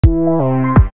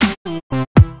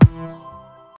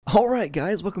Alright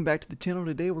guys, welcome back to the channel.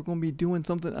 Today we're going to be doing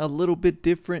something a little bit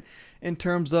different in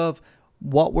terms of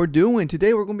what we're doing.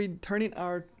 Today we're going to be turning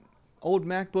our old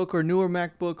MacBook or newer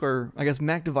MacBook, or I guess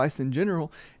Mac device in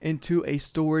general, into a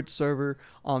storage server.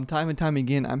 Time and time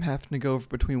again I'm having to go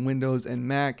between Windows and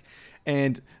Mac,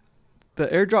 and the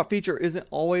AirDrop feature isn't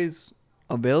always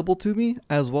available to me,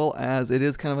 as well as it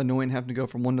is kind of annoying having to go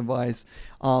from one device,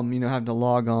 having to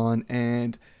log on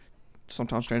and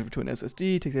sometimes transfer to an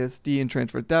SSD, take the SSD and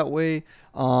transfer it that way,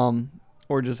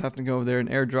 or just have to go over there and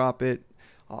AirDrop it.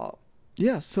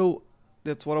 Yeah, so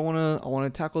that's what I want to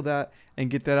tackle that and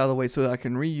get that out of the way so that I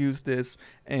can reuse this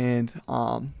and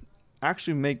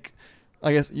actually make,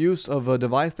 I guess, use of a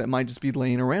device that might just be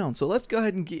laying around. So let's go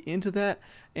ahead and get into that,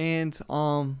 and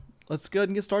let's go ahead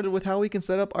and get started with how we can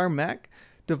set up our Mac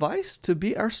device to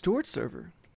be our storage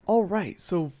server. Alright,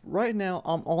 so right now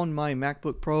I'm on my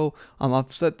MacBook Pro.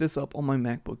 I've set this up on my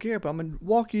MacBook Air, but I'm going to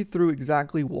walk you through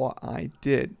exactly what I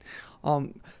did.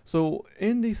 So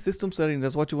in the system settings,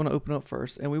 that's what you want to open up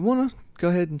first, and we want to go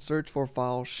ahead and search for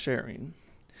file sharing.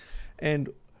 And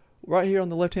right here on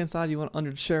the left hand side, you want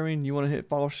under sharing, you want to hit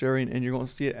file sharing, and you're going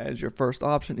to see it as your first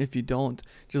option. If you don't,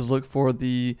 just look for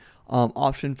the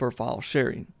option for file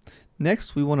sharing.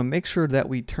 Next, we want to make sure that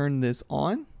we turn this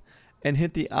on and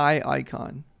hit the eye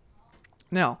icon.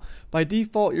 Now, by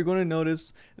default, you're going to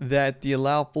notice that the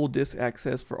allow full disk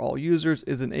access for all users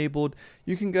is enabled.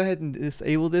 You can go ahead and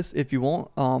disable this if you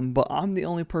want, but I'm the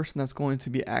only person that's going to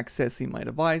be accessing my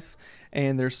device,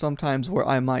 and there's sometimes where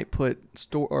I might put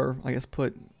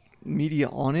put media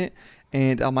on it,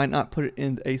 and I might not put it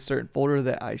in a certain folder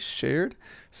that I shared.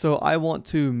 So I want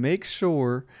to make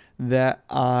sure that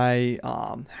I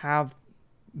have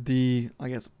the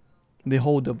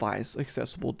whole device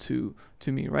accessible to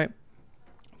me, right?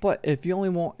 But if you only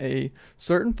want a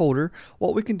certain folder,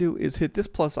 what we can do is hit this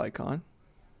plus icon.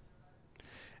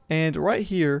 And right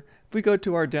here, if we go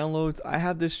to our downloads, I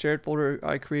have this shared folder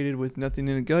I created with nothing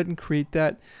in it. Go ahead and create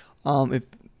that if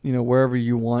wherever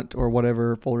you want, or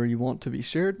whatever folder you want to be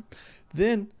shared.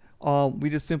 Then we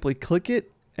just simply click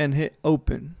it and hit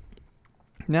open.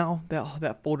 Now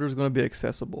that folder is going to be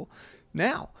accessible.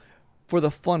 Now, for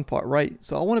the fun part, right?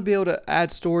 So I want to be able to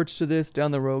add storage to this down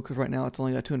the road, because right now it's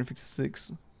only got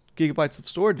 256 gigabytes of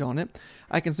storage on it.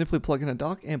 I can simply plug in a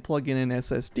dock and plug in an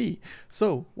SSD.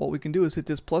 So what we can do is hit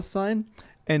this plus sign,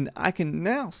 and I can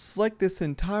now select this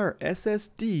entire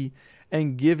SSD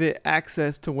and give it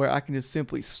access to where I can just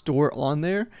simply store on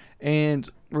there and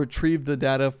retrieve the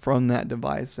data from that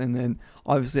device. And then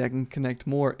obviously I can connect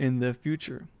more in the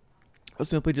future. I'll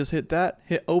simply just hit that,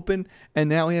 hit open, and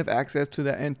now we have access to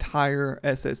that entire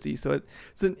SSD. So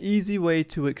it's an easy way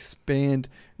to expand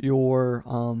your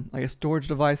storage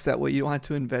device. That way you don't have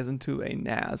to invest into a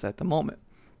NAS at the moment.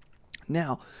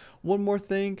 Now, one other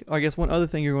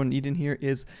thing you're going to need in here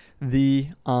is the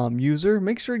user.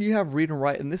 Make sure you have read and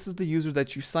write, and this is the user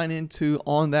that you sign into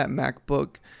on that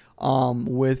MacBook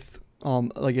with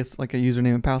like a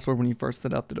username and password when you first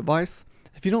set up the device.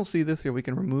 If you don't see this here, we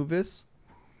can remove this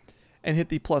and hit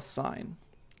the plus sign.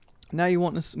 Now you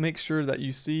want to make sure that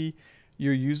you see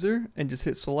your user and just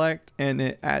hit select, and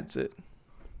it adds it.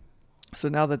 So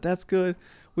now that that's good,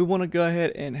 we want to go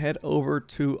ahead and head over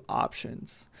to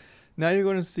options. Now you're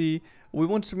going to see we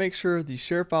want to make sure the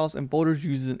share files and folders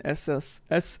using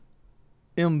SMB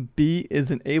is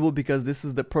enabled, because this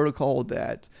is the protocol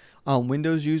that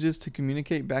Windows uses to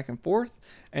communicate back and forth,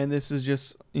 and this is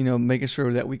just making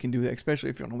sure that we can do that, especially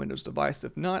if you're on a Windows device.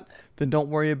 If not, then don't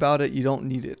worry about it, you don't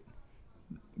need it.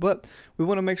 But we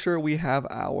want to make sure we have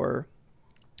our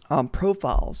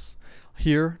profiles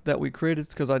here that we created,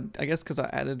 because I guess because I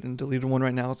added and deleted one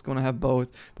right now, it's going to have both.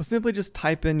 But simply just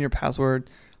type in your password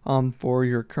for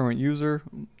your current user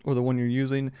or the one you're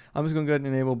using. I'm just going to go ahead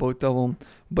and enable both of them,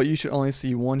 but you should only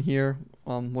see one here.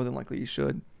 More than likely you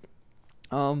should.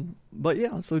 But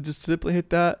yeah, so just simply hit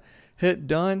that, hit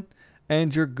done,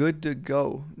 and you're good to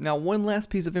go. Now, one last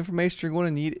piece of information you're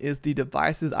going to need is the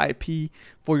device's IP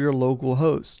for your local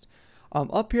host.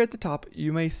 Up here at the top,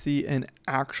 you may see an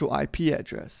actual IP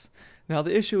address. Now,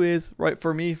 the issue is, right,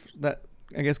 for me, that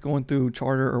I guess going through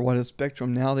Charter or what is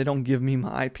Spectrum now, they don't give me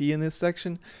my IP in this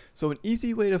section. So an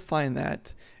easy way to find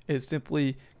that is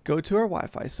simply go to our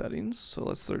Wi-Fi settings. So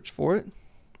let's search for it,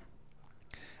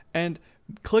 and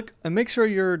click and make sure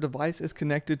your device is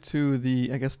connected to the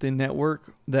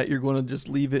network that you're going to just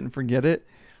leave it and forget it,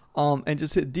 and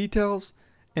just hit details,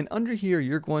 and under here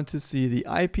you're going to see the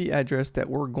IP address that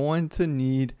we're going to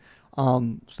need,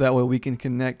 so that way we can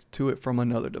connect to it from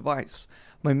another device.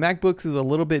 My MacBooks is a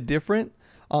little bit different.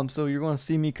 So you're going to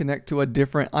see me connect to a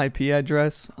different IP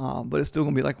address, but it's still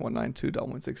going to be like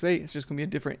 192.168. It's just going to be a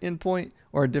different endpoint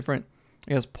or a different,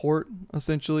 I guess, port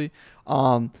essentially.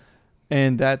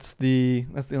 And that's the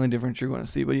only difference you're going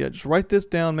to see. But yeah, just write this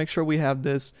down. Make sure we have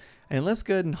this, and let's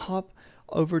go ahead and hop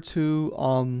over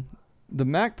to the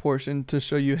Mac portion to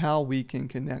show you how we can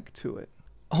connect to it.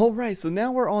 Alright, so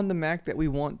now we're on the Mac that we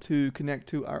want to connect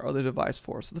to our other device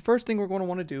for. So the first thing we're going to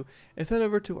want to do is head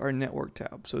over to our network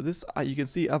tab. So this, you can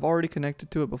see I've already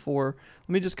connected to it before.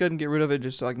 Let me just go ahead and get rid of it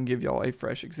just so I can give y'all a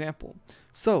fresh example.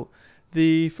 So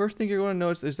the first thing you're going to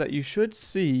notice is that you should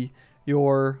see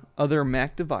your other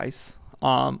Mac device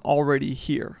already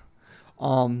here.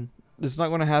 It's not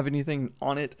going to have anything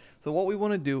on it. So what we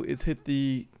want to do is hit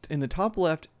in the top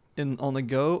left on the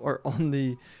go, or on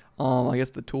the I guess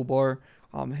the toolbar,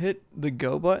 hit the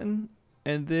go button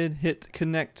and then hit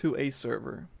connect to a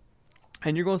server.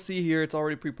 And you're going to see here it's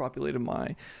already pre-populated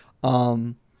my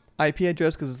IP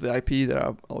address because it's the IP that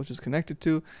I was just connected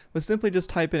to. But simply just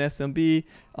type in SMB ://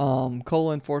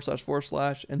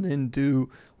 and then do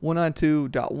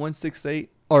 192.168,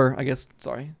 or I guess,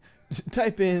 sorry,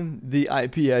 type in the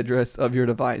IP address of your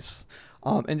device,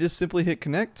 and just simply hit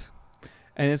connect,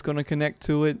 and it's going to connect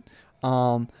to it.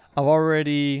 I've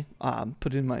already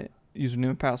put in my username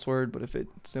and password, but if it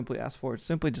simply asks for it,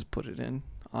 simply just put it in.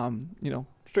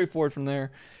 Straightforward from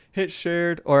there. Hit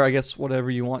shared, or I guess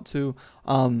whatever you want to.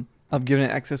 I've given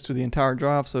it access to the entire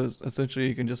drive, so essentially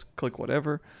you can just click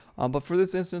whatever. But for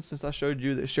this instance, since I showed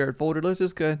you the shared folder, let's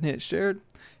just go ahead and hit shared,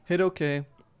 hit OK,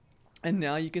 and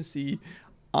now you can see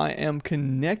I am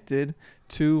connected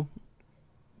to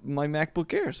my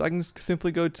MacBook Air. So I can just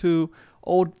simply go to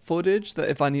old footage that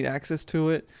if I need access to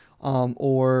it,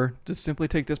 or just simply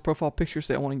take this profile picture,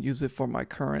 say I want to use it for my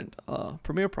current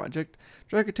Premiere project,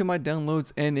 drag it to my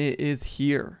downloads, and it is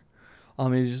here.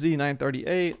 As you see,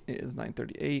 938, it is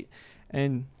 938,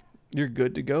 and you're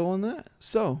good to go on that.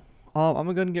 So I'm gonna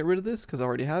go ahead and get rid of this because I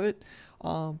already have it.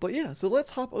 But yeah, so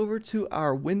let's hop over to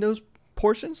our Windows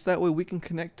portion, so that way we can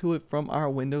connect to it from our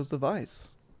Windows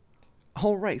device.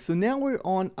 Alright, so now we're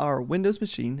on our Windows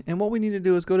machine, and what we need to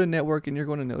do is go to network, and you're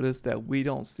going to notice that we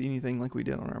don't see anything like we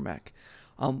did on our Mac.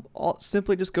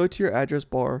 Simply just go to your address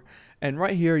bar, and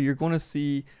right here you're going to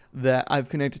see that I've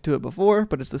connected to it before,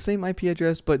 but it's the same IP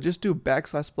address, but just do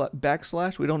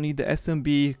backslash. We don't need the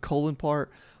SMB colon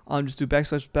part. Just do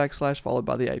backslash followed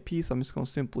by the IP. So I'm just going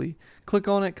to simply click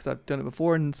on it because I've done it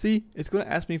before, and see it's going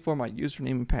to ask me for my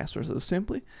username and password. So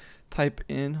simply type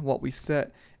in what we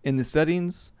set in the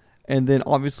settings, and then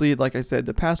obviously, like I said,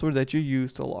 the password that you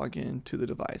use to log in to the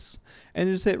device,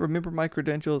 and just hit remember my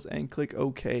credentials and click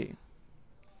OK.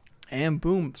 And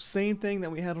boom, same thing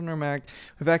that we had on our Mac.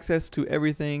 We have access to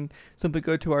everything. Simply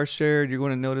go to our shared. You're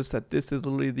going to notice that this is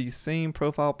literally the same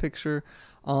profile picture,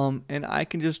 and I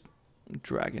can just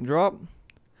drag and drop,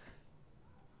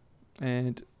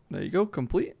 and there you go,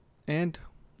 complete, and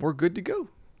we're good to go.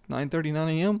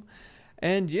 9:39 a.m.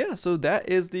 And yeah, so that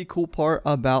is the cool part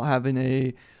about having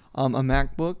a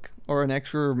MacBook or an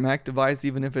extra Mac device,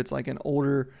 even if it's like an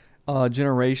older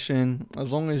generation.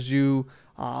 As long as you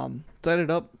set it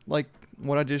up like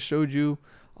what I just showed you,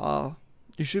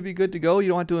 you should be good to go. You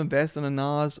don't have to invest in a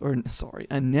NAS,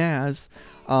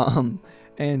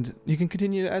 and you can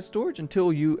continue to add storage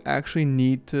until you actually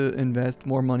need to invest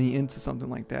more money into something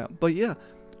like that. But yeah,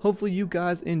 hopefully you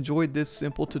guys enjoyed this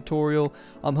simple tutorial.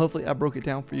 Hopefully I broke it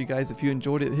down for you guys. If you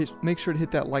enjoyed it, make sure to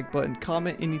hit that like button,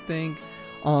 comment anything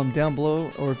down below,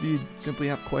 or if you simply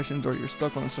have questions or you're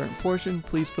stuck on a certain portion,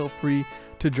 please feel free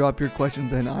to drop your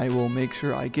questions and I will make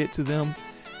sure I get to them.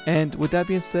 And with that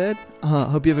being said,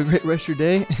 hope you have a great rest of your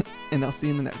day, and I'll see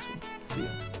you in the next one. See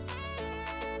ya.